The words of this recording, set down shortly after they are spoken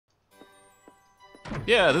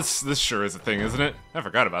Yeah, this sure is a thing, isn't it? I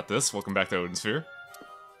forgot about this. Welcome back to Odin Sphere.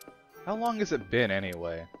 How long has it been,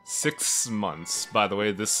 anyway? 6 months. By the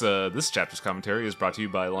way, this chapter's commentary is brought to you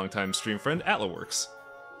by longtime stream friend Atlaworks.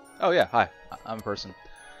 Oh yeah, hi. I'm a person.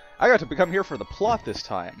 I got to become here for the plot this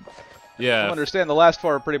time. Yeah. I understand the last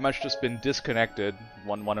four have pretty much just been disconnected.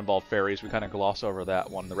 One involved fairies, we kind of gloss over that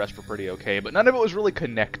one. The rest were pretty okay, but none of it was really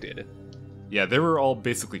connected. Yeah, they were all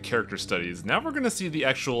basically character studies. Now we're gonna see the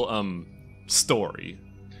actual, story.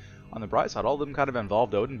 On the bright side, all of them kind of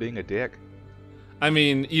involved Odin being a dick. I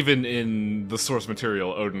mean, even in the source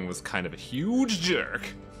material, Odin was kind of a huge jerk.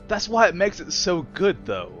 That's why it makes it so good,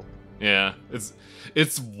 though. Yeah,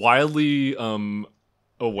 it's wildly,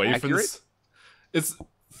 away accurate? from this. It's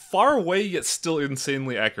far away, yet still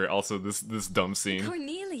insanely accurate, also, this dumb scene.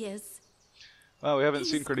 Cornelius. Well, we haven't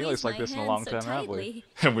seen Cornelius like this in a long time, have we?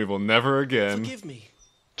 And we will never again. Forgive me.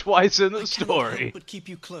 Twice in the I cannot story. help but keep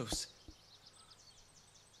you close.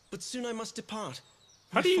 But soon I must depart.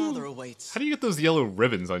 How My do you- father awaits. How do you get those yellow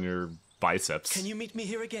ribbons on your biceps? Can you meet me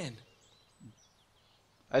here again?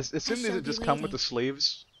 As soon as shall it just be come with waiting. the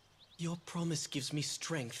sleeves. Your promise gives me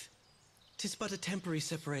strength. 'Tis but a temporary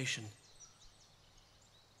separation.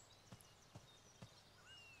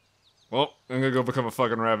 Well, I'm gonna go become a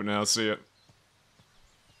fucking rabbit now, see ya.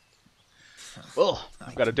 Ugh,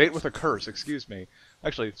 I've got a date with a curse, excuse me.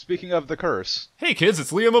 Actually, speaking of the curse, Hey kids,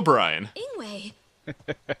 it's Liam O'Brien. Ingwe, I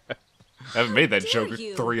haven't made that dare joke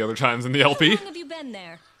you? 3 other times in the how LP. long have you been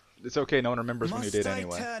there? it's okay, no one remembers when you Must did I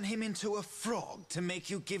anyway. turn him into a frog to make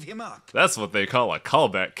you give him up? That's what they call a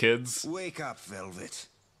callback, kids. Wake up, Velvet.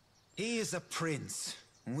 He is a prince.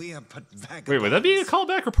 We are but vagabonds. Wait, would that be a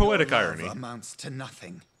callback or poetic Your love irony? amounts to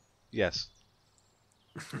nothing. Yes.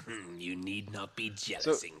 You need not be So,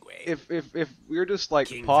 jealous, Ingwe. if we're just like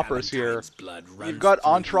King paupers here, Valentine's blood runs you've got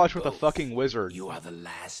through entourage you with a both. fucking wizard. You are the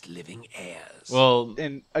last living heirs. Well,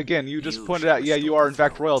 And again, you just You pointed shall out, yeah, you restore are in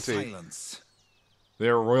fact the throne. royalty. Silence.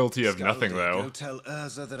 they're royalty of nothing, Skaldi, though. go tell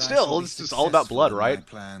Urza that Still, I shall be it's just all about successful blood, in right? my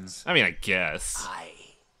plans. I mean, I guess. I.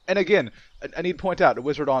 And again, I need to point out, a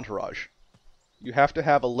wizard entourage. You have to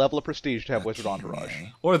have a level of prestige to have wizard King, entourage. eh?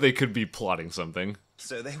 Or they could be plotting something.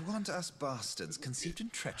 So they want us bastards conceived in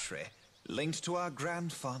treachery, linked to our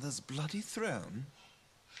grandfather's bloody throne?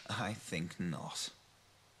 I think not.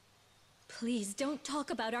 Please don't talk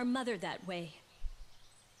about our mother that way.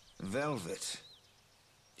 Velvet.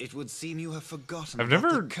 It would seem you have forgotten. I've about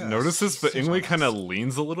never the curse noticed this, but set Ingwe on kind of us.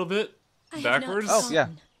 leans a little bit I have not backwards. Oh, yeah.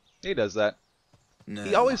 forgotten. He does that. No,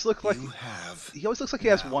 He always looked like you have. he always looks like he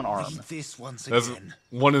has Now one arm. read this once That's- again.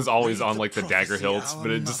 one is always Read on the like the dagger prophecy hilts, our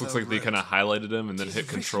but it just looks mother like they kind of wrote. highlighted him and then Tis hit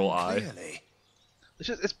Control written I. clearly.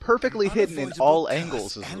 It's perfectly hidden in Unavoidable all curse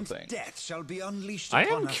angles is the and thing. death shall be unleashed I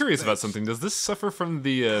upon am us curious about both. something. Does this suffer from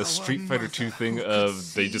the Our Street Fighter 2 mother, thing who of could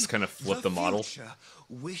they just see kind of flip the model? future,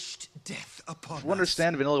 wished death upon I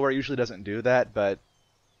understand Vanillaware usually doesn't do that, but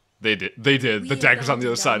They did. They did. The We dagger's on the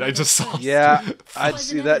other abandoned side. our I just saw. mother's yeah, I'd Was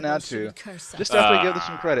see that now inevitable she too. would curse us. Just have to give this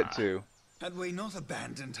some credit too. Had we not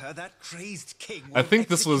abandoned her, that crazed king would I have think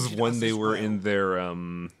this was executed when us they as were well. in their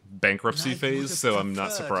bankruptcy And I would phase, have so I'm not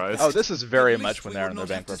preferred surprised. Oh, this is very At much least when we they're would in their not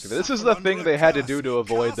have to bankruptcy. This is suffer the thing under they a had to curse do to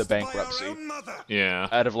avoid the cast by our bankruptcy. own mother. Yeah.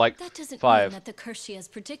 Out of like That doesn't mean 5. that the curse she has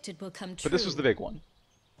predicted will come true. But this was the big one.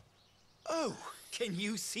 Oh, can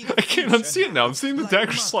you see? I can't unsee it now. I'm seeing the Like dagger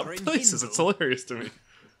mother swap in places. It's Hindu. hilarious to me.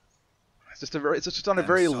 It's just on a I'm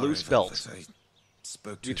very sorry, loose Velvet, belt. I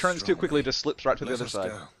spoke If he too turns too quickly, strongly. it just slips right to the Let other us side.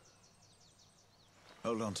 go.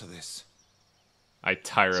 Hold on to this. I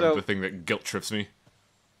tire So- of the thing that guilt trips me.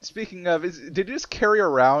 Speaking of, did he just carry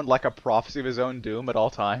around like a prophecy of his own doom at all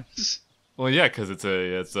times? Well, yeah, because it's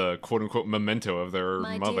a quote unquote memento of their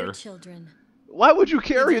My mother. dear children. Why would you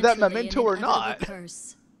carry that eventually memento an or inevitable not?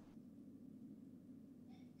 Curse.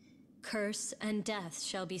 Curse and death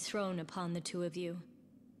shall be thrown upon the two of you.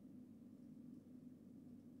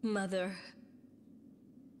 Mother,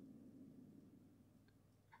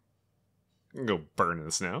 I can go burn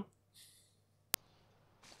this now.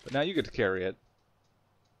 But now you get to carry it.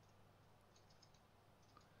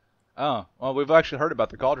 Oh, well, we've actually heard about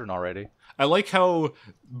the cauldron already. I like how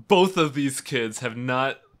both of these kids have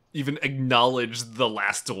not even acknowledged the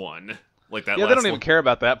last one. Like that Yeah, last they don't one. even care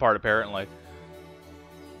about that part apparently.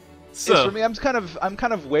 So, It's for me, I'm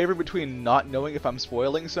kind of wavering between not knowing if I'm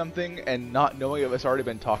spoiling something and not knowing if it's already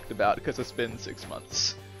been talked about because it's been 6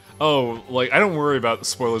 months. oh, like I don't worry about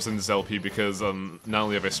spoilers in this LP because not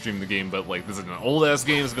only have I streamed the game, but like this is an old ass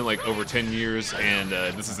game. It's been like over 10 years, and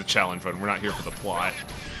this is a challenge run. We're not here for the plot.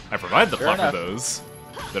 I provide the Fair plot enough. for those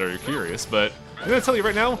that are curious, but I'm gonna tell you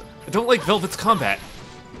right now, I don't like Velvet's combat.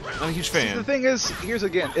 Not a huge fan. The thing is, here's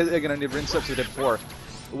again, I never incepted it before.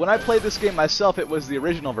 when I played this game myself, it was the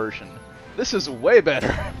original version. This is way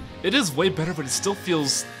better. It is way better, but it still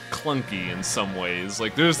feels clunky in some ways.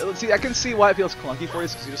 Like, there's... See, I can see why it feels clunky for you,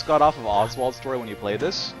 because you just got off of Oswald's story when you play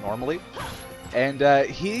this, normally. And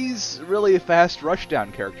he's really a fast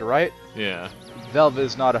rushdown character, right? Yeah. Velva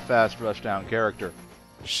is not a fast rushdown character.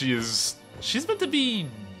 She's meant to be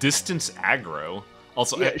distant aggro.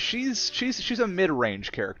 Also, Yeah, she's a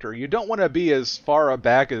mid-range character. You don't want to be as far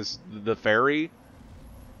back as the fairy,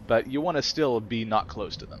 but you want to still be not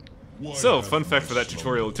close to them. So, fun fact for that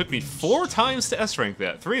tutorial, it took me 4 times to S-rank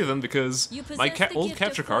that. 3 of them because You my possess the old gift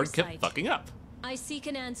capture of card kept foresight. fucking up. I seek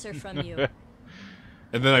an answer from you.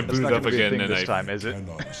 And then I That's booted not up gonna be a again, thing and this time, is it?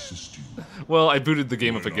 Cannot assist you. Well, I booted the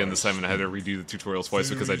game up again this time, and I had to redo the tutorial twice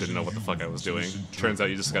because I didn't know what the fuck I was doing. Turns out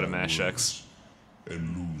you just gotta mash X.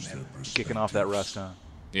 And lose their perspective. Kicking off that rust, huh?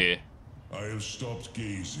 Yeah. I have stopped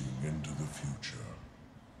gazing into the future.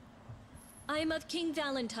 I am of King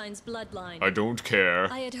Valentine's bloodline. I don't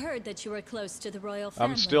care. I had heard that you were close to the royal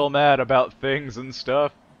family. I'm still mad about things and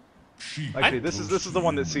stuff. Sheep Actually, this is the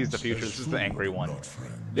one that sees the future. This is the angry one. not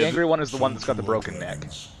friends. The angry one is the one that's got the broken neck.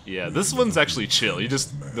 Yeah, this one's actually chill. He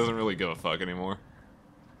just doesn't really give a fuck anymore.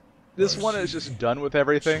 This one is just done with So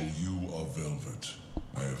everything. you are Velvet.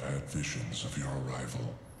 I have had visions of your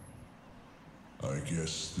arrival. I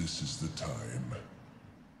guess this is the time.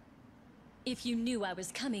 If you knew I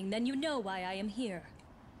was coming, then you know why I am here.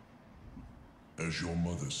 As your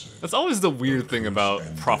mother said. That's always the weird thing about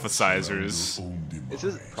and prophesizers. your own Is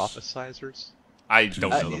this demise. prophesizers? I don't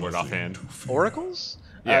know the word offhand. To fear. Oracles?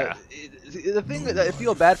 Yeah. The thing that I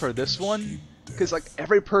feel bad for this one, because like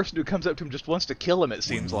every person who comes up to him just wants to kill him. It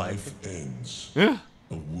seems When like life ends, Yeah.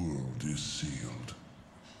 a world is sealed.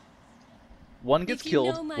 one gets If you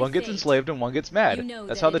know killed, my one gets fate, enslaved, and one gets mad. You know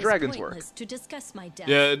That's that how it the is dragons work. pointless to discuss my death.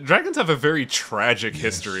 Yeah, dragons have a very tragic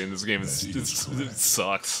history in this game. that is It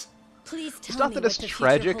sucks. Please tell It's not me that what it's the future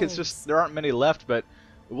tragic. It's holds. just there aren't many left, but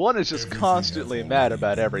one is just Everything constantly has mad already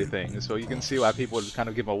about been everything. written So in you can see why people would prophecies. kind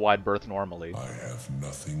of give a wide berth normally. I have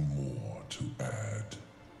nothing more to add.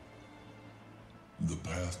 The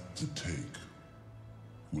path to take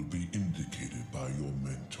will be indicated by your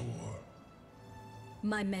mentor.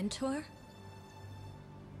 My mentor?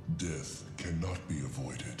 Death cannot be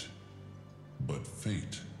avoided, but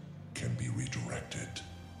fate can be redirected.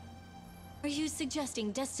 Are you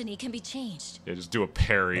suggesting destiny can be changed? Yeah, just do a I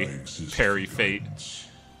parry. exist Parry for fate. guidance.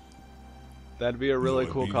 That'd be a really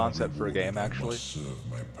Though I cool be not concept for a rewarded, game, I actually. must serve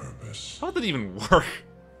my purpose How would that even work?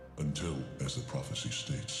 until, as the prophecy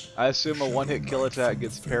states, I assume a the one-hit Shadow kill Knight attack from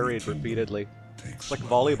gets the fairy parried kingdom repeatedly. takes It's like life.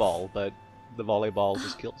 volleyball, but the volleyball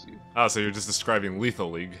just kills you. Oh, so you're just describing Lethal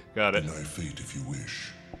League. Got it. Deny fate if you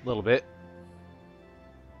wish. A little bit.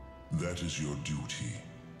 That is your duty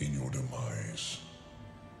in your demise.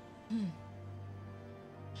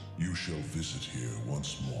 You shall visit here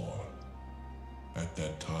once more. At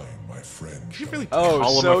that time, my friend you shall really- Oh,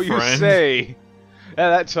 Call him so a you friend. say. At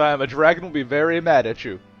that time, a dragon will be very mad at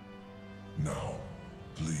you. Now,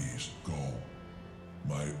 please go.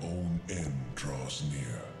 My own end draws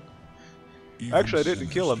near. Even Actually, I didn't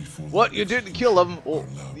sinners kill him. before What? the You didn't kill him? execution Well,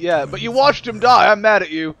 are allowed yeah, to but you live watched him forever. die. I'm mad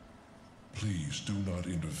at you. Please do not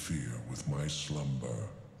interfere with my slumber.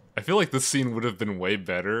 I feel like this scene would have been way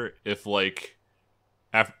better if, like,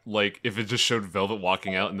 if it just showed Velvet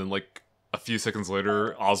walking out and then, like, a few seconds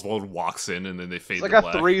later, Oswald walks in and then they fade It's like to a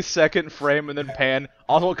black. 3-second frame and then pan.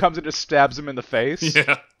 Oswald comes and just stabs him in the face.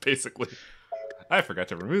 Yeah, basically. I forgot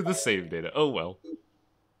to remove the save data. Oh well.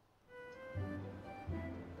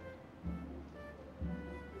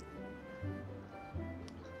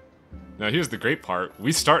 Now here's the great part.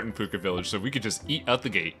 We start in Puka Village, so we could just eat out the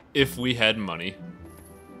gate if we had money.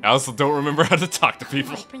 I also don't remember how to talk to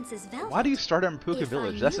people. Princess Velvet. Why do you start in Puka If I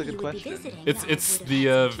Village? That's a knew good you would be question. visiting, It's I it's would the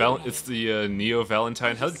have had some it's the Neo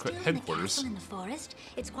Valentine tea. If you're still in the headquarters. castle in the forest,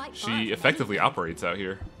 it's quite far She from effectively anything. operates out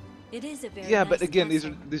here. It is a very Yeah, nice but again,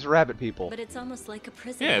 castle, these are rabbit people. But it's almost like a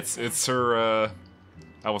prison. Yeah, out there. it's her.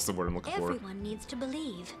 What's the word I'm looking for? Everyone needs to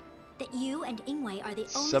believe that you and Ingwe are the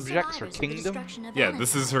only Subjects or survivors of the kingdom? destruction of Yeah,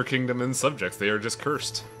 this is Valentine. her kingdom and subjects. They are just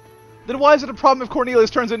cursed. Then why is it a problem if Cornelius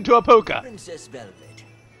turns into a Puka? Princess Velvet,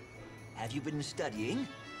 have you been studying?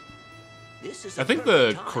 This is I a think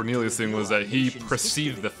perfect the time Cornelius to thing reveal was our that he nation's perceived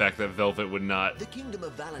history. the fact that Velvet would not The kingdom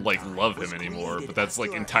of Valentine like love was him anymore, created but that's like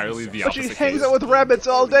after our entirely the But she opposite hangs case. out with rabbits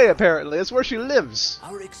all day, apparently. That's where she lives.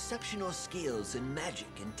 Our exceptional skills in magic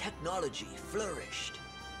and technology flourished,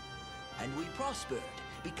 and we prospered,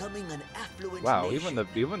 becoming an affluent Wow, nation. even the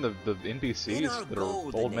In NPCs our that are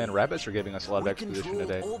golden old man age, rabbits are giving us a lot of we exposition control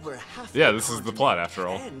today. over half Yeah, the this is the continent, plot after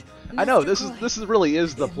all. and I know Master this is really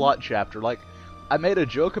is the plot chapter. Like, I made a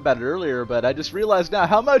joke about it earlier, but I just realized now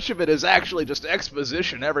how much of it is actually just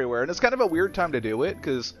exposition everywhere, and it's kind of a weird time to do it,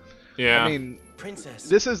 because, Yeah. I mean, Princess,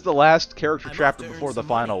 this is the last character I'm chapter off to earn before the some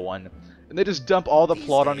final money. one, and they just dump all the these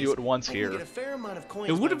plot on days, you at once I can here. get a fair amount of coins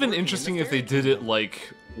It would have by been working in interesting the if they fairy did it like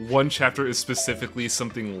one chapter is specifically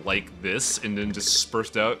something like this, and then just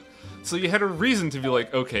dispersed out. So you had a reason to be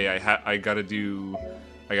like, okay, I gotta do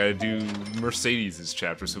Mercedes'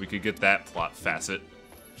 chapter so we could get that plot facet.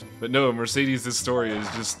 But no, Mercedes' story is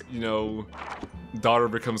just, you know, daughter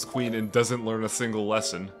becomes queen and doesn't learn a single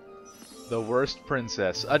lesson. The worst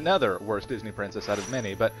princess. Another worst Disney princess out of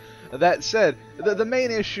many. But that said, the main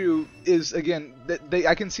issue is, again, that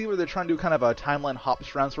I can see where they're trying to do kind of a timeline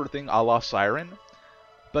hops around sort of thing, a la Siren.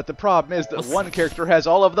 But the problem is that one character has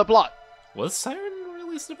all of the plot. Was Siren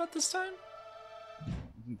released about this time?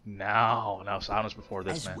 No, Siren was before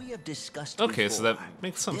this, As man. we have discussed Okay, so before, that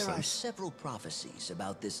makes some there are sense. several prophecies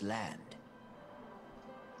about this land.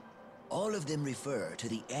 All of them refer to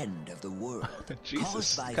the end of the world. Jesus,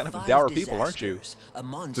 caused by kind of 5 dour people, aren't you? disasters, a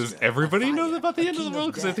monster, Does a everybody know fire, about the a end of the king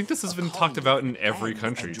world? Because I think this has death, been a talked about in conduit, every and a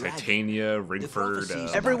country. dragon. Titania, Ringford.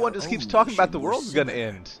 prophecies Everyone about just our keeps own talking about nation the were world's gonna similar.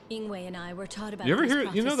 end. Ingwe and I were taught about You ever these hear?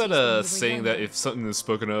 You know that prophecies when we were saying that younger. if something is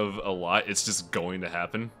spoken of a lot, it's just going to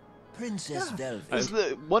happen. Princess Velvet. Is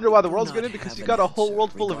the wonder why the do world's not gonna end? Because have you an got a whole answer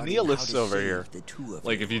world full of regarding how nihilists to over save here. the two of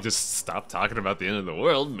Like you. if you just stop talking about the end of the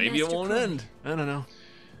world, maybe it Master won't Crow. end. I don't know.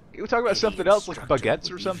 Can we talk about something else, like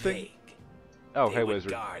baguettes or something? Oh, hey,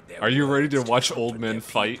 Wizard. Are you ready to watch old men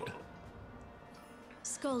fight? I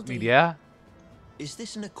Scolding. mean, yeah. Is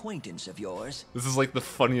this an acquaintance of yours? This is like the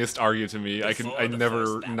funniest argument to me. I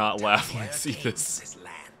never not laugh when I see this.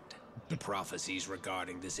 Land. The prophecies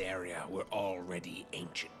regarding this area were already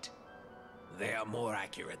ancient. They are more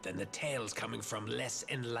accurate than the tales coming from less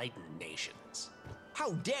enlightened nations.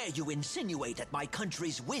 How dare you insinuate that my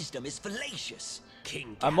country's wisdom is fallacious?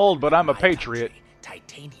 King I'm Ganon old, but of I'm a my patriot. country,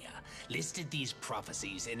 Titania listed these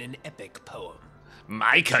prophecies in an epic poem.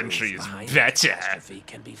 My country's Truth behind better. catastrophe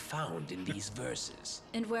can be found in these verses.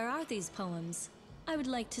 And where are these poems? I would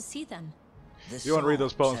like to see them. The You wanna read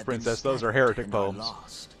those songs poems, have been Princess? Those are scattered heretic and are poems.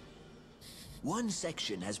 lost. One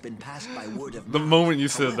section has been passed by word of The mouth. moment you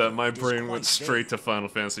said However, that, my it is brain quite went straight to vague. Final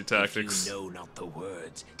Fantasy If Tactics. you know not the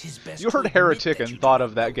words, 'tis best You to heard admit heretic that and you thought do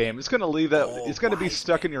of that not know game. It's gonna leave that. All It's gonna be wise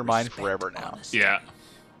stuck in men your mind respect forever now. honesty. Yeah.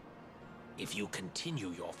 If you continue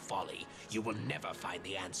your folly, you will never find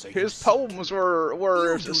the answer you His seek. poems were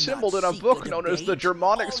You do assembled in not a seek book the known as the debate.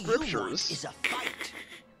 Germanic All you want Scriptures. is a fight.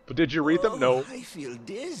 But did you read them? No. I feel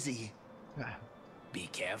dizzy. Be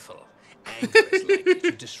careful. Anger is likely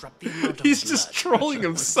to disrupt the amount of He's just blood trolling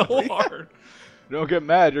him so hard. Don't get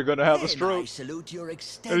mad, you're gonna have a Then I stroke. salute your And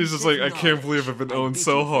he's just like, I can't knowledge. believe I've been I owned bid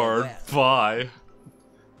so you hard. farewell. Bye.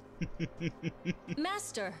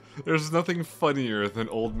 Master, There's nothing funnier than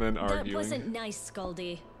old men that arguing. wasn't nice,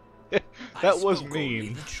 Scoldy. That I was spoke only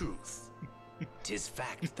mean. the truth. 'Tis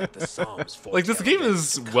fact that the Psalms Like, this foretell game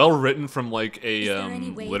is events to well come. written from, like, Is there a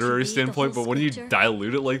any way to literary read the standpoint, whole but when you scripture?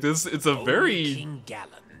 dilute it like this, it's a Only very King Ganon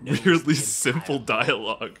knows weirdly the simple entire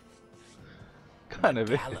dialogue. Kind of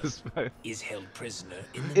Ganon is. but is held prisoner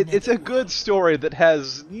in the It's a good netherworld. story that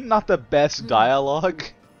has not the best dialogue.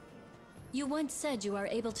 You once said you are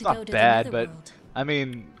able to It's not go to bad, the but netherworld. I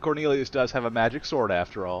mean, Cornelius does have a magic sword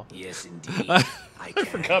after all. Yes, indeed. I I can.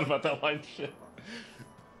 forgot about that line shit.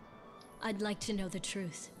 I'd like to know the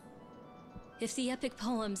truth. If the epic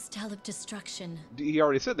poems tell of destruction, He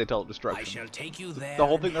already said they tell of I destruction. shall take you there. The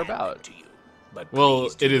whole and thing they're hand them about. to you. But Well,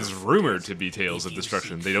 please do it is not rumored forget, to be tales if of you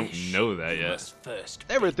destruction. seek They don't fish, know that you yet. must first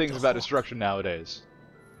bait Everything's the about hawk. destruction nowadays.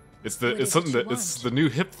 It's What it's is something it you that it's want? the new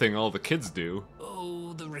hip thing all the kids do.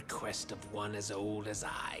 Oh, the request of one as old as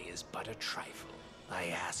I is but a trifle. I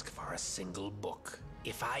ask for a single book.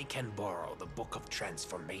 If I can borrow the Book of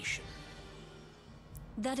Transformation,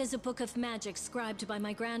 that is a book of magic scribed by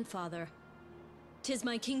my grandfather. 'Tis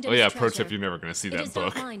my kingdom's Oh yeah, treasure. pro tip, you're never gonna see It that is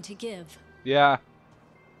book. not mine to give. Yeah.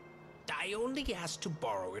 I only ask to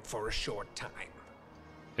borrow it for a short time.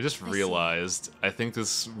 I just I see. realized, I think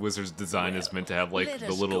this wizard's design is meant to have like let the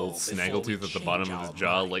us little go snaggletooth before we at the bottom change of his our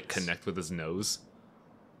jaw like minds. connect with his nose.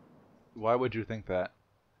 Why would you think that?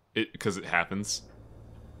 Because it happens.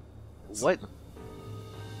 What?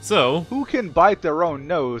 So, Who can bite their own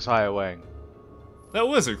nose, Highwang? that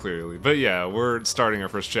wizard clearly. But yeah, we're starting our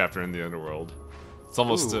first chapter in the underworld. It's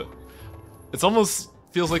almost Ooh. it's almost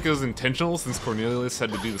feels like it was intentional since Cornelius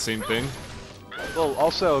had to do the same thing. Well,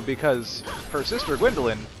 also because her sister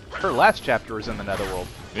Gwendolyn, her last chapter is in the Netherworld.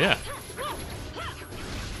 Yeah.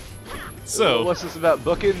 So, What's this about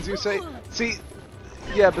bookends, you say? See,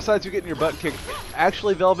 Yeah, besides you getting your butt kicked,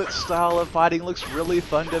 actually Velvet's style of fighting looks really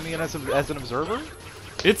fun to me and as an observer.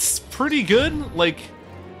 It's pretty good. Like,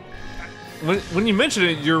 when you mention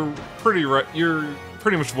it, you're pretty right. You're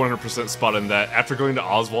pretty much 100% spot on that. After going to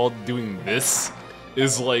Oswald, doing this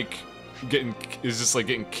is just like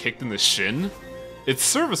getting kicked in the shin. It's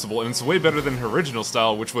serviceable, and it's way better than her original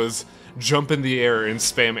style, which was jump in the air and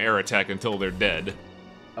spam air attack until they're dead.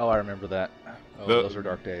 Oh, I remember that. Oh, those are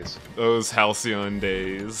dark days. Those halcyon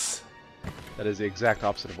days. That is the exact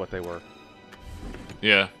opposite of what they were.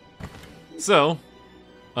 Yeah. So,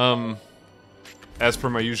 as per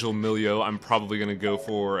my usual milio, I'm probably going to go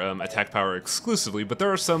for attack power exclusively, but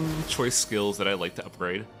there are some choice skills that I like to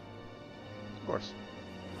upgrade. Of course.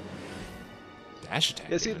 Dash attack.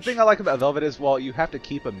 Yeah, see, the damage. thing I like about Velvet is, while you have to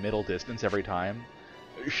keep a middle distance every time,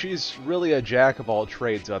 she's really a jack of all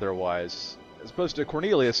trades otherwise. As opposed to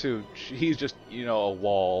Cornelius, he's just, you know, a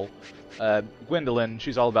wall. Gwendolyn,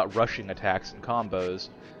 she's all about rushing attacks and combos.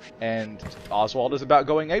 And Oswald is about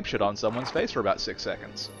going apeshit on someone's face for about 6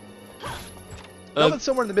 seconds. Velvet's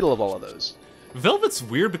somewhere in the middle of all of those. Velvet's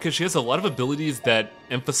weird because she has a lot of abilities that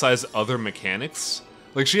emphasize other mechanics.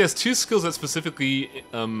 Like, she has 2 skills that specifically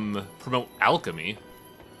promote alchemy.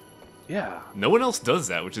 Yeah. No one else does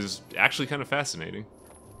that, which is actually kind of fascinating.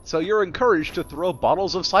 So you're encouraged to throw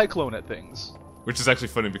bottles of Cyclone at things. Which is actually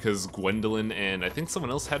funny because Gwendolyn and I think someone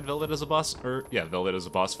else had Velvet as a boss, or yeah, Velvet as a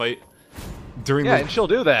boss fight. Yeah, and she'll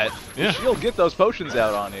do that. Yeah. She'll get those potions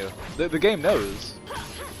out on you. The game knows.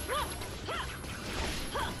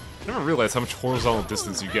 I never realized how much horizontal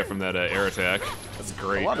distance you get from that air attack. That's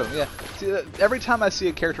great. A lot of them, yeah. See, every time I see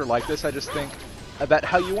a character like this, I just think about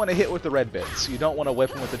how you want to hit with the red bits. You don't want to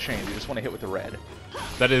whip them with the chains, you just want to hit with the red.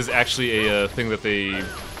 That is actually a thing that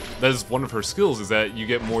that is one of her skills, is that you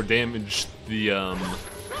get more damage the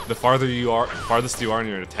farthest you are in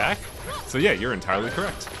your attack. So yeah, you're entirely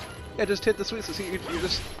correct. Yeah, just hit the sweet spot. You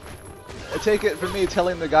just take it from me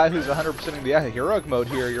telling the guy who's 100%ing the heroic mode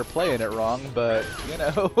here, you're playing it wrong, but, you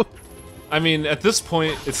know. I mean, at this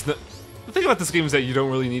point, it's the thing about this game is that you don't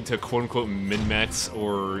really need to quote-unquote min-max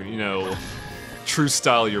or, you know, true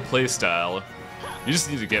style your play style. You just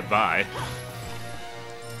need to get by.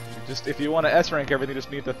 Just, if you want to S-rank everything, you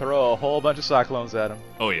just need to throw a whole bunch of Cyclones at him.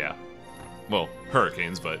 Oh yeah. Well,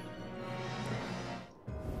 hurricanes, but...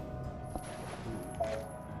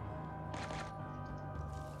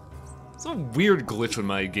 It's a weird glitch with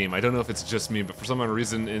my game. I don't know if it's just me, but for some odd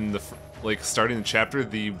reason in the, starting the chapter,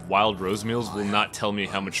 the wild rose meals will not tell me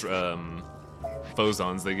how much,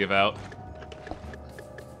 phosons they give out.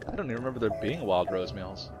 I don't even remember there being wild rose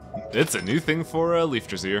meals. It's a new thing for, Leaf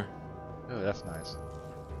Dressier. Oh, that's nice.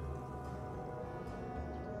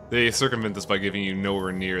 They circumvent this by giving you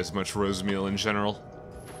nowhere near as much rose meal in general.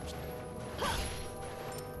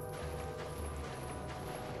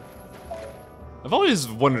 I've always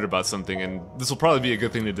wondered about something, and this will probably be a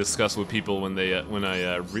good thing to discuss with people when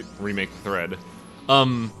I remake the thread.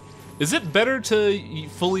 Is it better to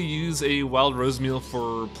fully use a wild rose meal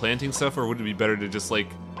for planting stuff, or would it be better to just like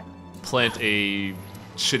plant a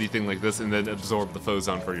shitty thing like this and then absorb the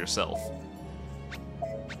Phozon for yourself?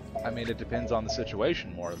 I mean, it depends on the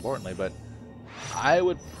situation, more importantly, but I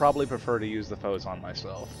would probably prefer to use the Phozon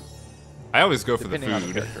myself. I always go for the Depending on the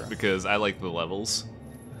food, character. because I like the levels.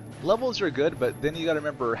 Levels are good, but then you gotta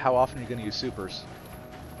remember how often you're gonna use supers.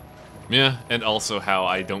 Yeah, and also how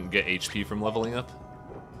I don't get HP from leveling up.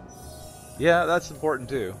 Yeah, that's important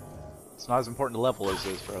too. It's not as important to level as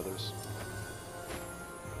it is for others.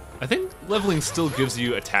 I think leveling still gives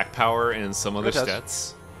you attack power and some other It does.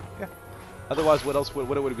 stats. Yeah. Otherwise, what else? What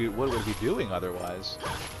would it be doing otherwise?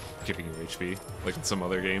 Giving you HP, like in some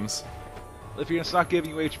other games. If it's not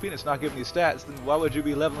giving you HP and it's not giving you stats, then why would you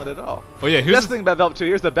be leveling at all? Oh yeah, The here's best thing about Velvet 2,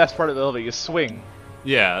 here's the best part of Velvet, you swing.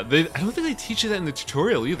 Yeah, I don't think they teach you that in the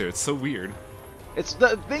tutorial either. It's so weird. It's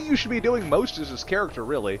the thing you should be doing most as this character,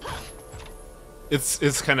 really.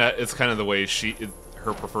 It's kind of the way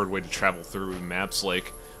her preferred way to travel through maps.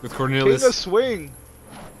 Like with King Cornelius, of swing.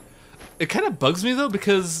 it kind of bugs me though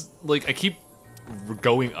because like I keep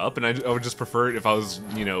going up, and I would just prefer it if I was,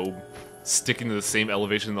 you know, sticking to the same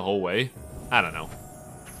elevation the whole way. I don't know.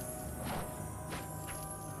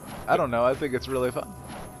 I don't know. I think it's really fun.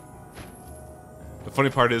 The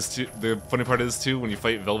funny part is too when you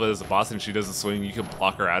fight Velvet as a boss and she does the swing, you can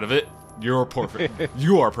block her out of it. You're perfect.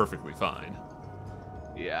 You are perfectly fine.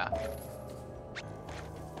 Yeah.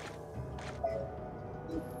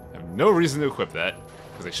 I have no reason to equip that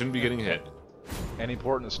because I shouldn't be getting hit. Any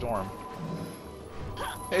port in a storm.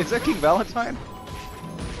 Hey, is that King Valentine?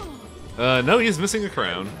 No, he's missing a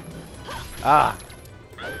crown. Ah.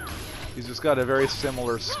 He's just got a very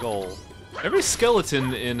similar skull. Every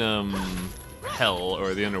skeleton in Hell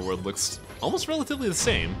or the Underworld looks almost relatively the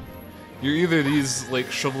same. You're either these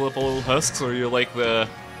like shriveled up little husks, or you're like the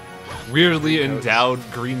weirdly endowed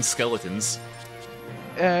green skeletons.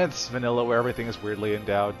 It's vanilla where everything is weirdly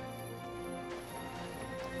endowed.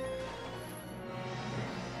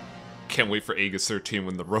 Can't wait for Aegis 13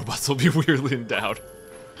 when the robots will be weirdly endowed.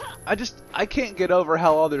 I can't get over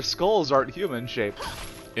how all their skulls aren't human shaped.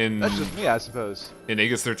 That's just me, I suppose. In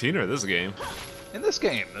Aegis 13 or this game? In this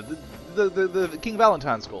game, the King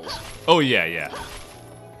Valentine skulls. Oh yeah, yeah.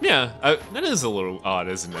 Yeah, that is a little odd,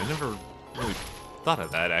 isn't it? I never really thought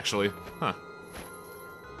of that, actually. Huh.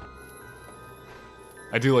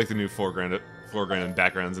 I do like the new foreground and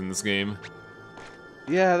backgrounds in this game.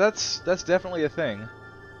 Yeah, that's definitely a thing.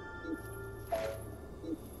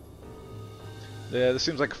 Yeah, this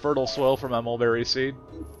seems like fertile soil for my mulberry seed.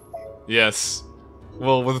 Yes.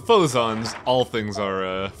 Well, with phosons, all things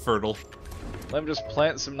are fertile. Let me just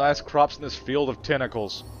plant some nice crops in this field of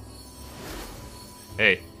tentacles.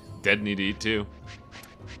 Hey, dead need to eat too.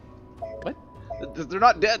 What? They're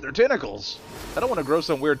not dead, they're tentacles. I don't want to grow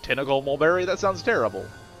some weird tentacle mulberry, that sounds terrible.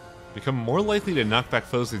 Become more likely to knock back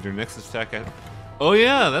foes with your next attack. Oh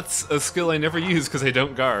yeah, that's a skill I never use because I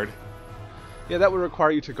don't guard. Yeah, that would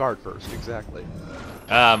require you to guard first, exactly.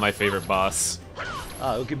 Ah, my favorite boss.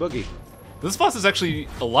 Ah, Oogie Boogie. This boss is actually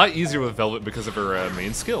a lot easier with Velvet because of her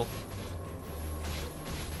main skill.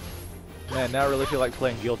 Man, now I really feel like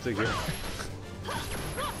playing Guilty Gear.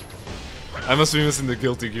 I must be missing the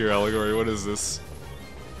Guilty Gear allegory. What is this?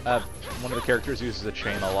 One of the characters uses a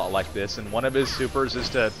chain a lot like this, and one of his supers is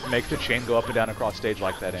to make the chain go up and down across stage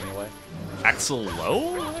like that anyway. Axel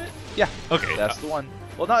Low? Yeah, okay, that's the one.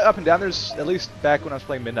 Well, not up and down, there's, at least back when I was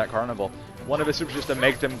playing Midnight Carnival, one of his supers is to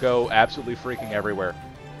make them go absolutely freaking everywhere.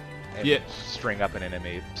 And yeah. String up an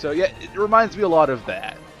enemy. So yeah, it reminds me a lot of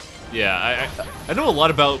that. Yeah, I know a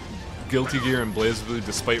lot about Guilty Gear and BlazBlue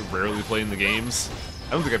despite rarely playing the games.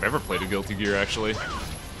 I don't think I've ever played a Guilty Gear, actually.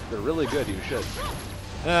 They're really good, you should.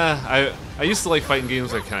 I used to like fighting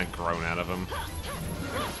games, I've kind of grown out of them.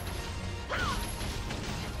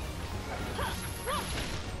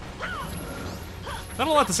 Not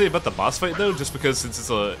a lot to say about the boss fight though, just because since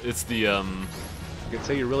it's the You could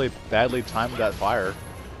say you really badly timed that fire.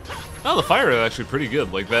 Oh, the fire is actually pretty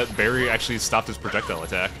good. Like that berry actually stopped his projectile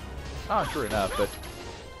attack. Oh, sure enough, but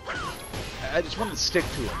I just wanted to stick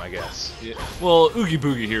to him, I guess. Yeah. Well, Oogie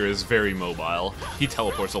Boogie here is very mobile. He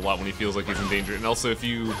teleports a lot when he feels like he's in danger, and also if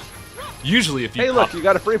you hey, look, you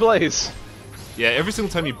got a free blaze. Yeah, every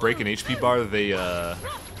single time you break an HP bar,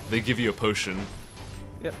 they give you a potion.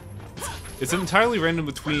 Yep. It's entirely random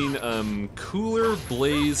between Cooler,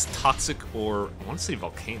 Blaze, Toxic, or I want to say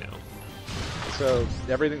Volcano. So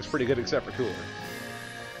everything's pretty good except for Cooler.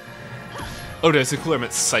 Oh, did I say Cooler? I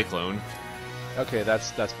meant Cyclone. Okay,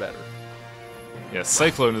 that's better. Yeah,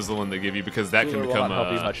 Cyclone is the one they give you because that Cooler can become. Will not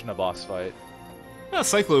help you much in a boss fight. Yeah,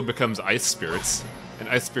 Cyclone becomes Ice Spirits, and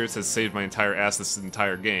Ice Spirits has saved my entire ass this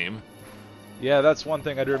entire game. Yeah, that's one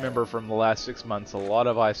thing I do remember from the last 6 months. A lot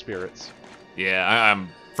of Ice Spirits. Yeah, I'm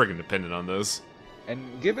friggin' dependent on those.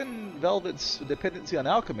 And given Velvet's dependency on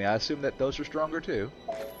alchemy, I assume that those are stronger too.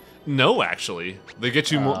 No, actually, they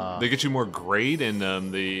get you more. They get you more grade,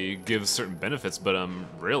 and they give certain benefits. But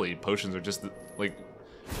really, potions are just like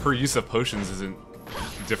her use of potions isn't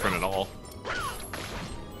different at all.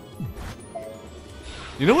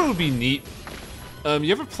 You know what would be neat?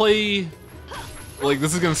 You ever play? Like,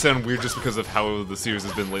 this is gonna sound weird just because of how the series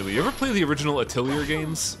has been lately. You ever play the original Atelier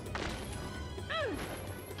games?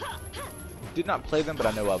 Did not play them, but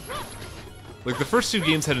I know of them. Like, the first two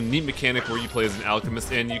games had a neat mechanic where you play as an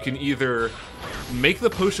alchemist, and you can either make the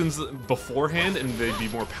potions beforehand and they'd be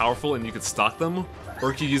more powerful and you could stock them,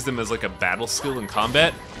 or you could use them as like a battle skill in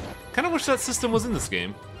combat. Kind of wish that system was in this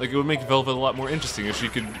game. Like, it would make Velvet a lot more interesting if she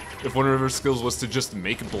could, if one of her skills was to just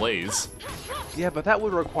make Blaze. Yeah, but that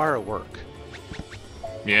would require work.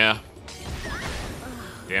 Yeah.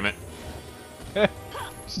 Damn it.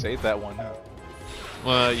 Save that one.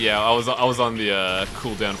 Well, yeah, I was on the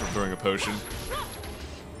cooldown from throwing a potion.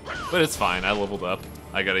 But it's fine, I leveled up.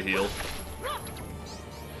 I got a heal.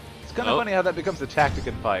 It's kind of funny how that becomes a tactic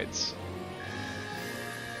in fights.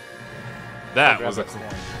 That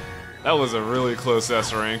was a really close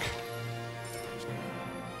S rank.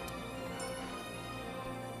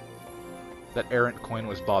 That errant coin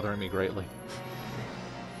was bothering me greatly.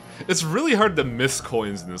 It's really hard to miss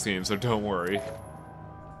coins in this game, so don't worry.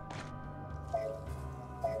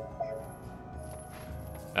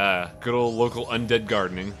 Good old local undead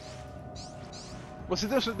gardening. Well, see,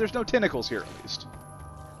 there's no tentacles here, at least.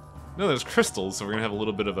 No, there's crystals, so we're gonna have a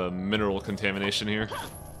little bit of a mineral contamination here.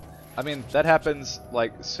 I mean, that happens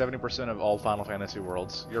like 70% of all Final Fantasy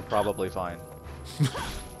worlds. You're probably fine.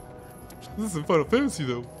 This is Final Fantasy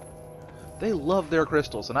though. They love their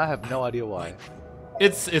crystals, and I have no idea why.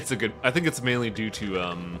 It's a good. I think it's mainly due to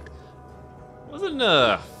wasn't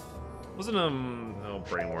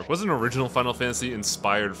Brainwork, wasn't original Final Fantasy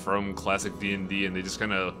inspired from classic D&D, and they just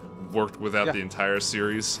kind of worked without the entire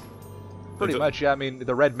series. Pretty much, yeah. I mean,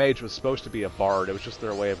 the Red Mage was supposed to be a bard. It was just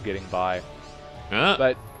their way of getting by.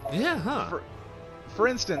 But yeah, huh? For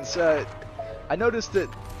instance, I noticed that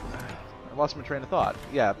I lost my train of thought.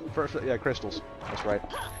 Yeah, crystals. That's right.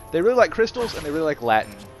 They really like crystals, and they really like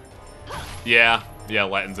Latin. Yeah,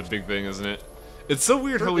 Latin's a big thing, isn't it? It's so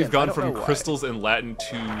weird how we've gone from crystals and Latin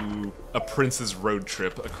to a prince's road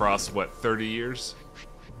trip across, what, 30 years?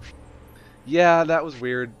 Yeah, that was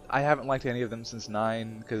weird. I haven't liked any of them since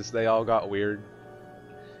 9, because they all got weird.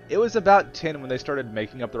 It was about 10 when they started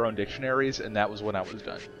making up their own dictionaries, and that was when I was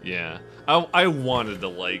done. Yeah. I wanted to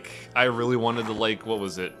like... I really wanted to like, what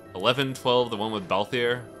was it? 11, 12, the one with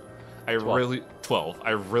Balthier? 12. I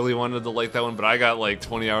really wanted to like that one, but I got like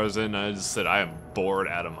 20 hours in, and I just said, I am bored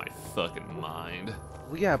out of my fucking mind.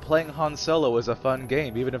 Well, yeah, playing Han Solo is a fun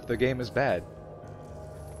game, even if the game is bad.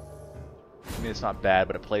 I mean, it's not bad,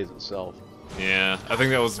 but it plays itself. Yeah, I think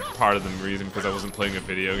that was part of the reason, because I wasn't playing a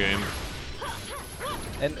video game.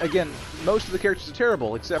 And again, most of the characters are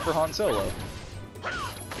terrible, except for Han Solo.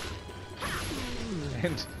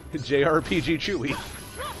 And JRPG Chewie.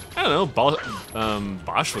 I don't know,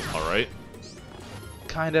 Bosch was alright.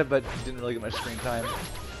 Kinda, but didn't really get much screen time.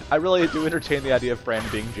 I really do entertain the idea of Fran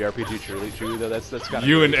being JRPG Chewie, though. That's kind of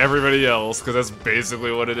you and everybody else, because that's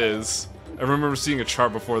basically what it is. I remember seeing a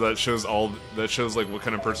chart before that shows like what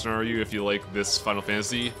kind of person are you if you like this Final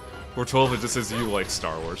Fantasy. We're told it just says you like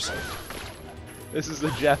Star Wars. This is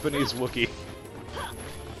the Japanese Wookiee.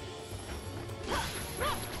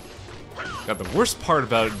 God, the worst part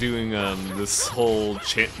about doing this whole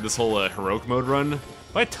heroic mode run,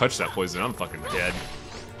 if I touch that poison, I'm fucking dead.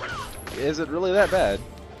 Is it really that bad?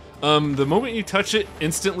 The moment you touch it,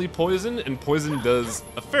 instantly poison, and poison does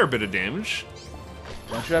a fair bit of damage.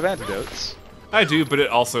 Don't you have antidotes? I do, but it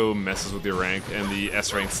also messes with your rank, and the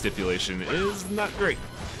S rank stipulation is not great.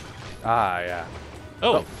 Ah, yeah.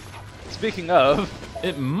 Oh. Well, speaking of...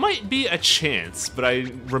 It might be a chance, but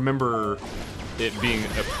I remember it being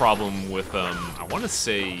a problem with, I want to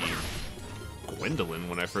say Gwendolyn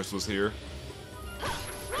when I first was here.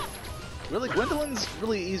 Really? Gwendolyn's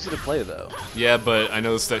really easy to play, though. Yeah, but I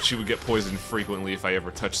noticed that she would get poisoned frequently if I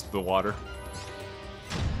ever touched the water.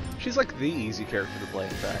 She's like the easy character to play,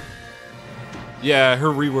 in fact. Yeah, her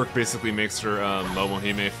rework basically makes her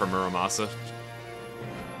Momohime from Muramasa.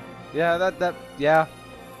 Yeah, yeah.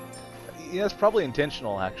 Yeah, it's probably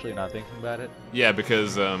intentional, actually, not thinking about it. Yeah,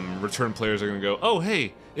 because return players are going to go, oh,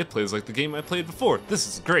 hey, it plays like the game I played before. This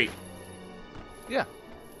is great. Yeah.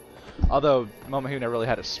 Although, Momohime never really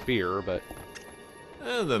had a spear, but...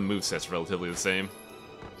 The moveset's relatively the same.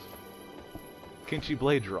 Can she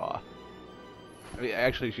blade draw? I mean,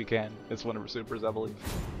 actually, she can. It's one of her supers, I believe.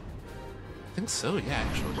 I think so, yeah,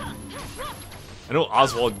 actually. I know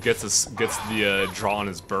Oswald gets the draw on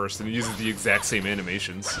his burst, and he uses the exact same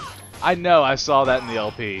animations. I know, I saw that in the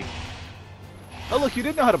LP. Oh, look, you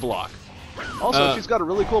did know how to block. Also, she's got a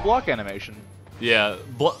really cool block animation. Yeah,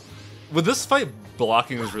 with this fight,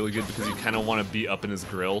 blocking is really good because you kind of want to be up in his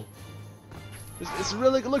grill. It's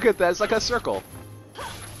really, look at that, it's like a circle.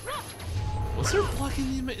 Was there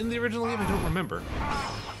blocking in the original game? I don't remember.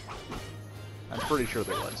 I'm pretty sure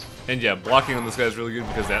there was. And yeah, blocking on this guy is really good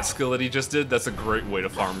because that skill that he just did, that's a great way to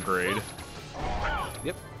farm grade.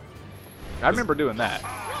 Yep. I remember doing that.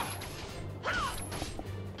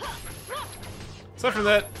 Aside from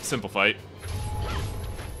that, simple fight.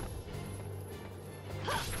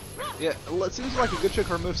 Yeah, it seems like a good trick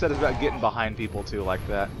for a moveset is about getting behind people too, like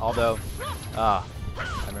that. Although, I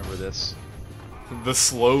remember this. The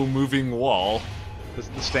slow-moving wall.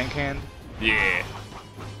 The stank hand? Yeah.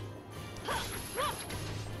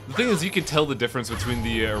 The thing is, you can tell the difference between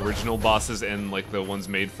the original bosses and like the ones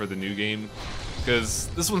made for the new game, because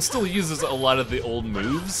this one still uses a lot of the old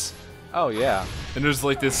moves. Oh yeah. And there's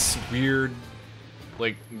like this weird,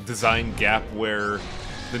 like, design gap where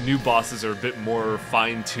the new bosses are a bit more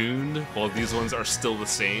fine-tuned, while these ones are still the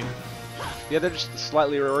same. Yeah, they're just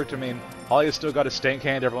slightly reworked. I mean, all you still got is stank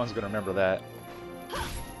hand. Everyone's gonna remember that.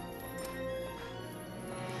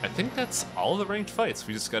 I think that's all the ranked fights.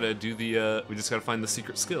 We just gotta do the, we just gotta find the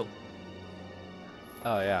secret skill.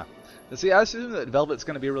 Oh, yeah. See, I assume that Velvet's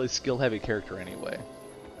gonna be a really skill-heavy character anyway.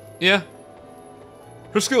 Yeah.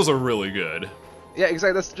 Her skills are really good. Yeah,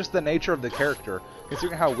 exactly. That's just the nature of the character.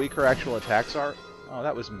 Considering how weak her actual attacks are. Oh,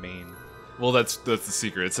 that was mean. Well, that's the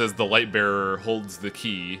secret. It says the light bearer holds the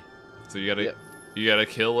key, so you gotta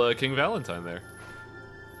kill King Valentine there.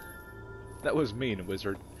 That was mean,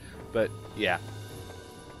 wizard. But yeah.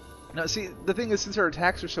 Now, see, the thing is, since her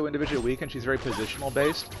attacks are so individually weak and she's very positional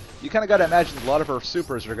based, you kind of got to imagine a lot of her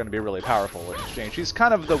supers are going to be really powerful in exchange. She's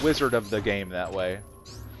kind of the wizard of the game that way.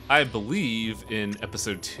 I believe in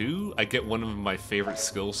episode 2, I get one of my favorite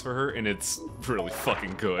skills for her, and it's really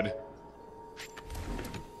fucking good.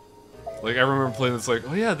 Like, I remember playing this like,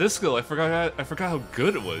 oh yeah, this skill, I forgot how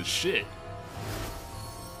good it was, shit.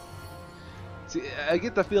 See, I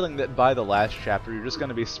get the feeling that by the last chapter, you're just going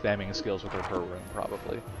to be spamming skills with her per room,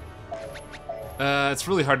 probably. It's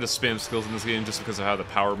really hard to spam skills in this game just because of how the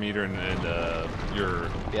power meter and your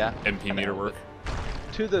MP meter work.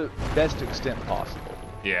 To the best extent possible.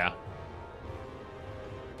 Yeah.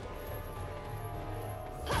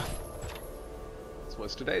 So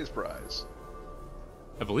what's today's prize?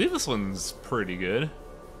 I believe this one's pretty good.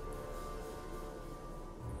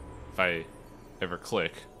 If I ever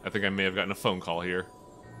click. I think I may have gotten a phone call here.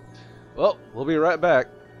 Well, we'll be right back.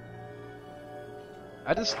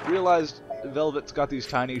 I just realized Velvet's got these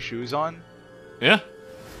tiny shoes on. Yeah?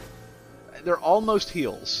 They're almost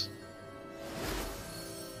heels.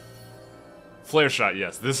 Flare shot,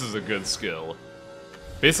 yes. This is a good skill.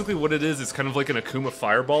 Basically what it is, it's kind of like an Akuma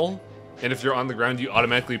fireball, and if you're on the ground, you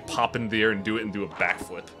automatically pop into the air and do a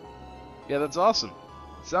backflip. Yeah, that's awesome.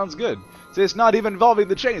 Sounds good. See, it's not even involving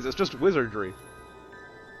the chains, it's just wizardry.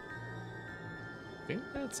 I think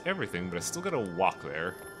that's everything, but I still gotta walk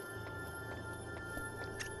there.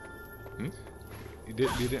 You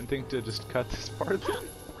didn't think to just cut this part?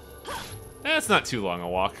 It's not too long a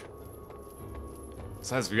walk.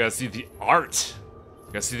 Besides, we gotta see the art.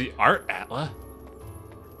 We gotta see the art, Atla.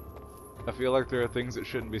 I feel like there are things that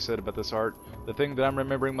shouldn't be said about this art. The thing that I'm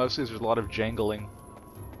remembering mostly is there's a lot of jangling.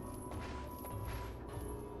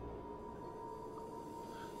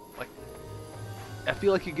 Like, I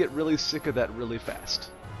feel like you get really sick of that really fast.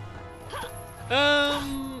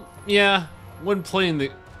 Yeah.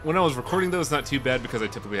 When I was recording those, not too bad because I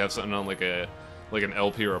typically have something on like an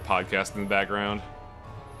LP or a podcast in the background.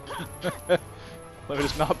 Let me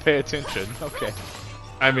just not pay attention. Okay.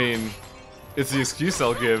 I mean, it's the excuse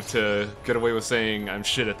I'll give to get away with saying I'm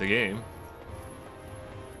shit at the game.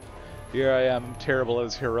 Here I am, terrible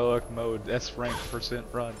as heroic mode, S rank %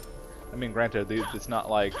 run. I mean, granted, it's not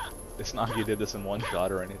like you did this in one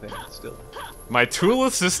shot or anything, but still. My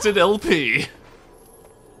tool-assisted LP!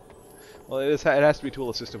 Well, it has to be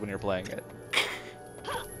tool-assisted when you're playing it.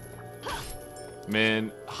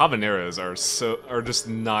 Man, habaneros are just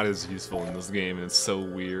not as useful in this game, and it's so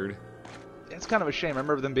weird. It's kind of a shame. I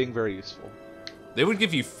remember them being very useful. They would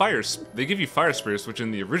give you fire spirits, which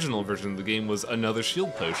in the original version of the game was another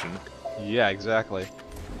shield potion. Yeah, exactly.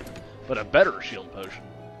 But a better shield potion.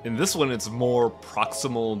 In this one, it's more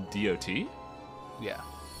proximal DOT? Yeah.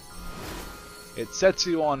 It sets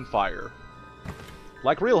you on fire.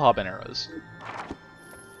 Like real habaneros.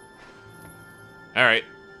 Alright.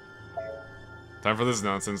 Time for this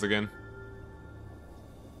nonsense again.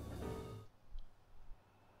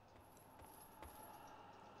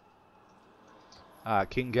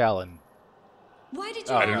 King Gallon. Why did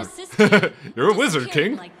you let know. a sister You're a wizard, disappear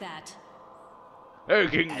King. like that? Hey,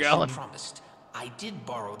 King As Gallon. you promised, I did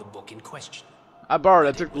borrow the book in question. I borrowed it.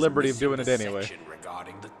 I But took it the was liberty of missing doing it the anyway. section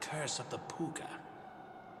regarding the curse of the puka.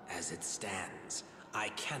 As it stands, I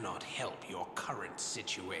cannot help your current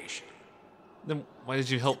situation. Then why did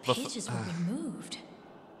you help the Pages were removed.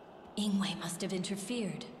 Ingwe must have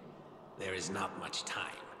interfered. There is not much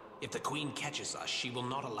time. If the queen catches us, she will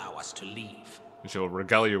not allow us to leave. She'll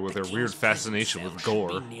regale you with The her weird king's prison fascination cell with should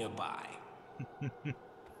gore. be nearby.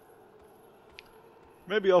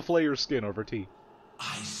 Maybe I'll flay your skin over tea.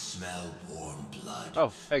 I smell warm blood.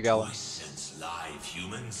 Oh, hey, Gallon. Do I sense live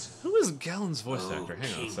humans? Who is Gallon's voice Oh, actor? Hang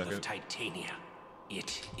on a King second. of Titania,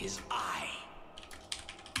 it is I.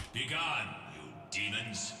 Begone, you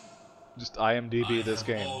demons. Just IMDb this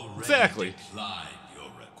game. Exactly. Decline your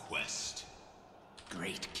request.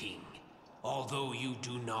 Great King, although you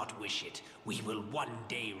do not wish it, we will one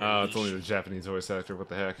day release Oh, it's only the you. Japanese voice actor. What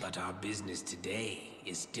the heck? But our business today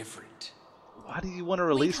is different. Why do you want to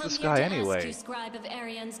release this guy Ask anyway? you, scribe of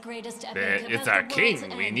Arian's greatest epic It's about our the king.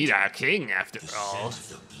 world's We end. need our king after The all.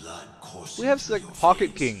 scent of the blood coursing We have through like your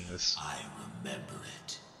pocket veins. kings. I remember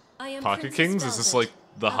it. I am Pocket Princess Kings? Is this Velvet,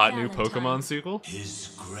 like the of hot new Valentine. Pokemon sequel?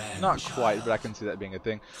 His grandchild. Not quite, but I can see that being a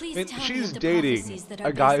thing. Please I mean, tell me she's the dating prophecies that are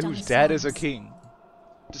a guy based on whose the dad is a songs. king.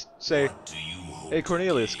 Just say, What do you hope hey to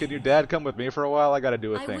Cornelius, gain? can your dad come with me for a while? I gotta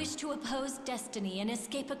do a I thing. wish to oppose destiny and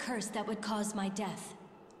escape a curse that would cause my death.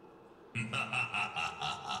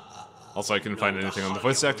 Also, I couldn't find anything on the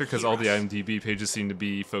voice actor because all the IMDb pages seem to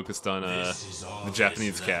be focused on the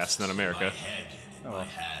Japanese cast, not America. Oh.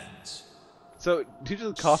 So, did you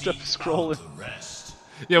just cough up a scroll?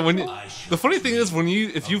 Yeah, the funny thing is,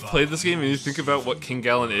 if you've played this game and you think about what King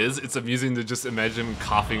Gallon is, it's amusing to just imagine him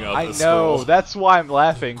coughing up a scroll. I know, that's why I'm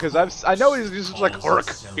laughing, because I know he's just like,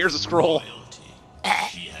 Urk, here's a scroll.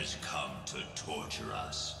 She has come to torture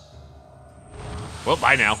us. Well,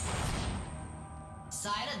 bye now.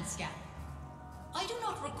 Silence, Gallon. I do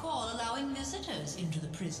not recall allowing visitors into the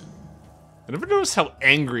prison. I never noticed how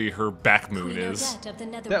angry her back moon is.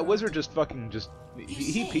 That wizard just fucking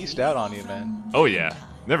he pieced out on you, man. Oh yeah,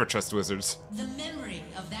 never trust wizards. The memory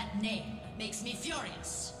of that name makes me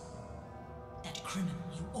furious. That criminal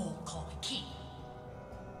you all call a king.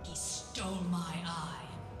 He stole my eye,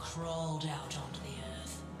 crawled out onto the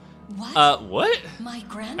earth. What? What? My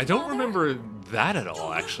grandfather? I don't remember that at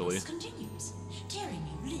all, actually.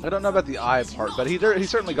 I don't know about the eye part, but he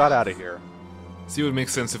certainly got out of here. See, it would make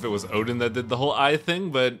sense if it was Odin that did the whole eye thing,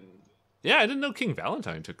 but yeah, I didn't know King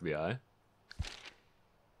Valentine took the eye.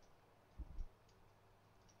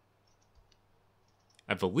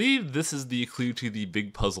 I believe this is the clue to the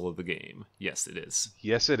big puzzle of the game. Yes, it is.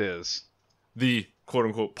 Yes, it is. The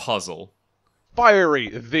quote-unquote puzzle. Fiery,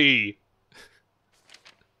 the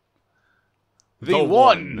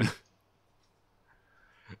one.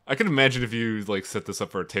 I can imagine if you like set this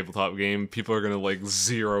up for a tabletop game, people are gonna like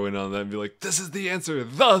zero in on that and be like, "This is the answer,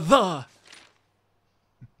 the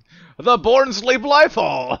Born Sleep Life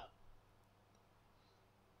Hall."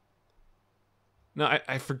 No,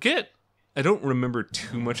 I forget. I don't remember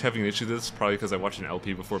too much having an issue with this, probably because I watched an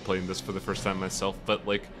LP before playing this for the first time myself. But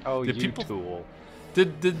like, did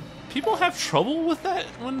people have trouble with that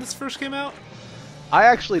when this first came out? I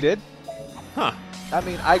actually did. Huh. I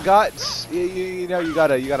mean, I got you know you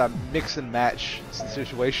gotta mix and match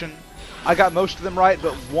situation. I got most of them right,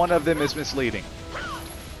 but one of them is misleading.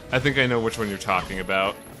 I think I know which one you're talking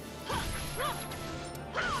about.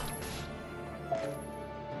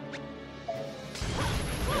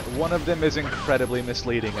 One of them is incredibly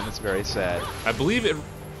misleading, and it's very sad. I believe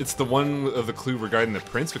it's the one of the clue regarding the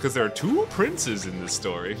prince, because there are two princes in this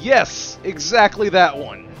story. Yes, exactly that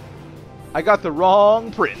one. I got the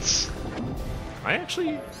wrong prince. I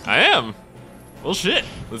am. Well, shit.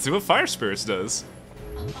 Let's see what Fire Spirits does.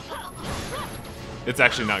 It's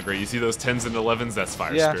actually not great. You see those 10s and 11s? That's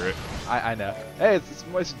Fire Spirit. I know. Hey,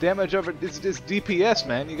 it's damage over. It's DPS,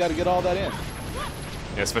 man. You got to get all that in.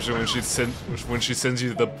 Yeah, especially when she sends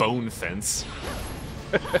you the bone fence.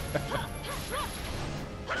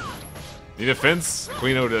 Need a fence?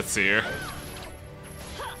 Queen Odeth's here.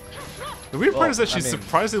 The weird part is that she's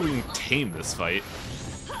surprisingly tame this fight.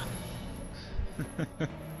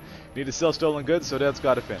 Need to sell stolen goods, so Dad's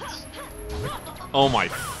got a fence. Oh my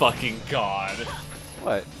fucking god.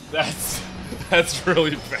 What? That's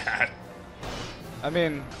really bad. I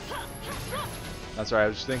mean, that's right. I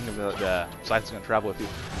was just thinking about Scythe's gonna travel with you.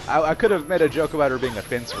 I could have made a joke about her being a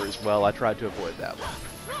fencer as well. I tried to avoid that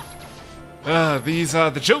one. These are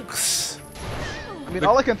the jokes. I mean,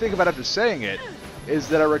 all I can think about after saying it is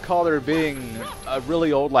that I recall there being a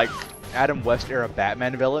really old, like, Adam West era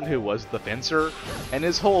Batman villain who was the fencer, and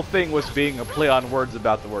his whole thing was being a play on words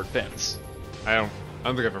about the word fence. I don't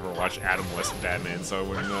think I've ever watched Adam West Batman, so I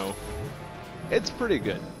wouldn't know. It's pretty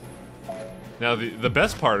good. Now, the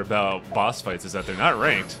best part about boss fights is that they're not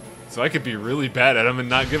ranked, so I could be really bad at them and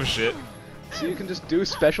not give a shit. So you can just do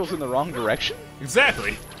specials in the wrong direction?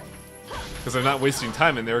 Exactly. Because I'm not wasting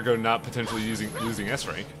time and there go not potentially losing S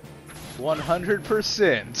rank.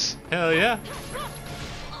 100%. Hell yeah.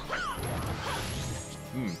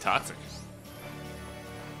 Toxic.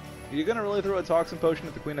 Are you gonna really throw a toxin potion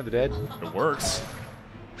at the Queen of the Dead? It works.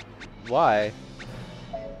 Why?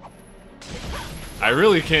 I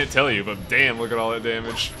really can't tell you, but damn, look at all that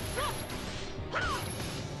damage.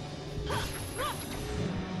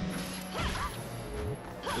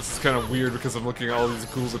 This is kind of weird because I'm looking at all these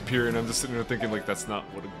ghouls appear and I'm just sitting there thinking like that's not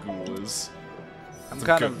what a ghoul is. I'm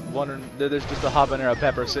kind of wondering, there's just a habanero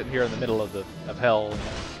pepper sitting here in the middle of hell.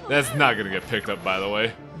 That's not gonna get picked up, by the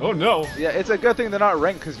way. Oh no! Yeah, it's a good thing they're not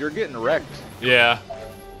ranked because you're getting wrecked. Yeah.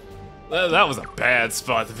 That was a bad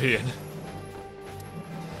spot to be in.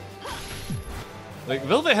 Like,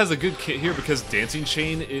 Velvet has a good kit here because Dancing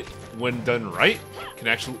Chain, when done right, can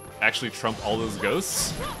actually trump all those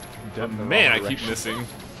ghosts. Man, I keep missing.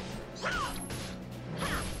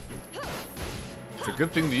 It's a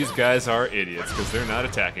good thing these guys are idiots, because they're not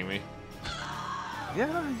attacking me.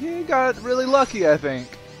 Yeah, you got really lucky, I think.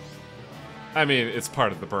 I mean, it's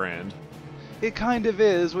part of the brand. It kind of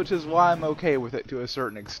is, which is why I'm okay with it to a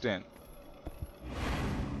certain extent.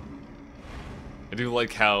 I do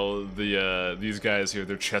like how the these guys here,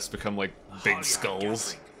 their chests become like big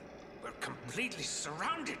skulls. We're completely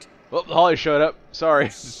surrounded. Well, Holly showed up. Sorry.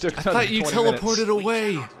 Just took I thought you 20 teleported minutes.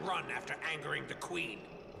 away. Run after angering the queen.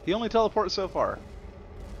 He only teleports so far.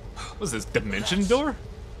 What is this, dimension door?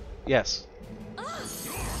 Yes.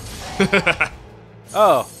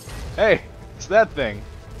 Oh, hey, it's that thing.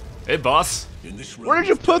 Hey, boss. Where did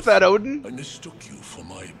you put that, Odin? I mistook you for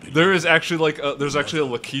my There is actually like there's actually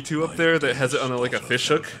a Lakitu up there that has it on like a fish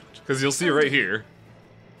hook, because you'll see it right here.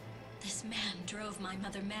 This man drove my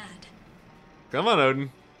mother mad. Come on,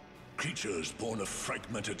 Odin. Creatures born of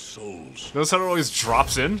fragmented souls. Notice how it always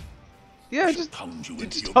drops in? Yeah, They just pound you you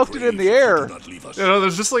into just your hucked it in grave the if you air. do not leave us. You know,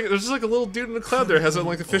 there's just like a little dude in the cloud there has it on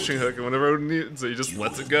like a fishing hook, and whenever Odin needs it, he just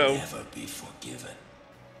lets it go. Never be forgiven.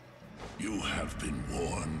 You have been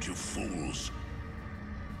warned, you fools.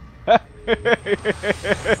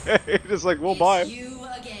 Just like, we'll buy. You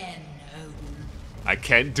again, Odin. I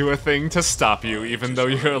can't do a thing to stop you, even though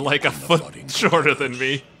you're like a foot shorter than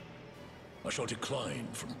me. I shall decline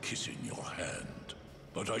from kissing your hand,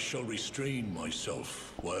 but I shall restrain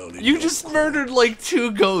myself while in You your just court. murdered like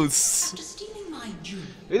 2 ghosts. After stealing my jewels,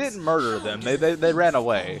 They didn't murder them. They ran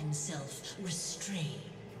away. himself restrained.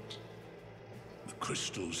 The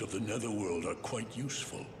crystals of the netherworld are quite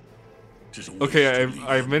useful. 'Tis a waste Okay, to leave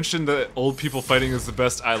I them. mentioned that old people fighting is the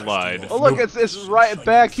best. I lied. Oh look, it's right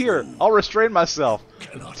back here. I'll restrain myself.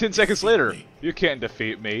 10 seconds later, you can't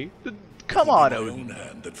defeat me. Come on, My Odin. own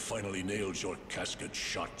hand that finally nails your casket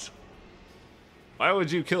shut. Why would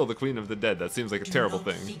you kill the Queen of the Dead? That seems like a terrible Do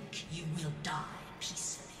not thing. think you will die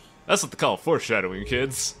peacefully. That's what they call foreshadowing,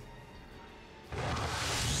 kids.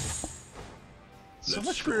 So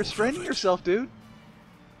much for restraining yourself, dude.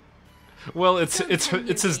 Well, it's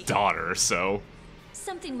his daughter, so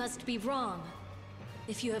Something must be wrong.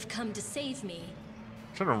 If you have come to save me,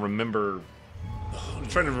 I'm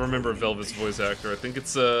trying to remember Velvet's voice actor. I think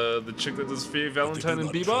it's the chick that does Faye Valentine and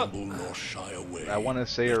Bebop. I want to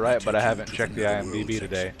say you're right, but I haven't checked the IMDb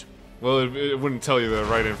today. Well, it wouldn't tell you the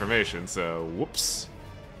right information, so whoops.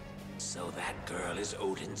 So that girl is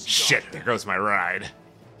Odin's Shit, daughter. there goes my ride.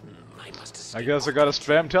 I must I escape. guess I gotta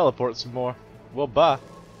spam teleport some more. Well, bye.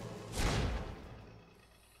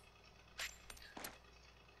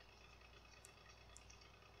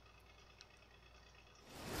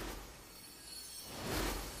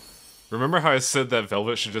 Remember how I said that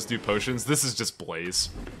Velvet should just do potions? This is just Blaze.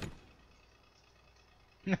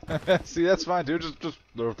 See, that's fine, dude. Just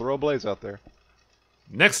throw a Blaze out there.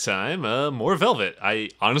 Next time, more Velvet. I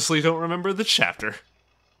honestly don't remember the chapter.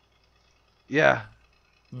 Yeah,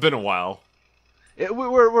 Been a while.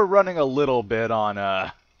 we're running a little bit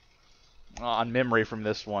on memory from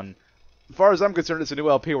this one. As far as I'm concerned, it's a new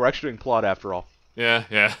LP. We're actually doing plot after all.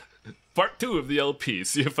 Yeah. Part 2 of the LP.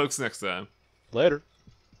 See you folks next time. Later.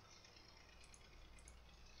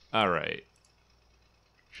 Alright.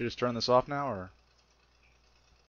 Should I just turn this off now, or?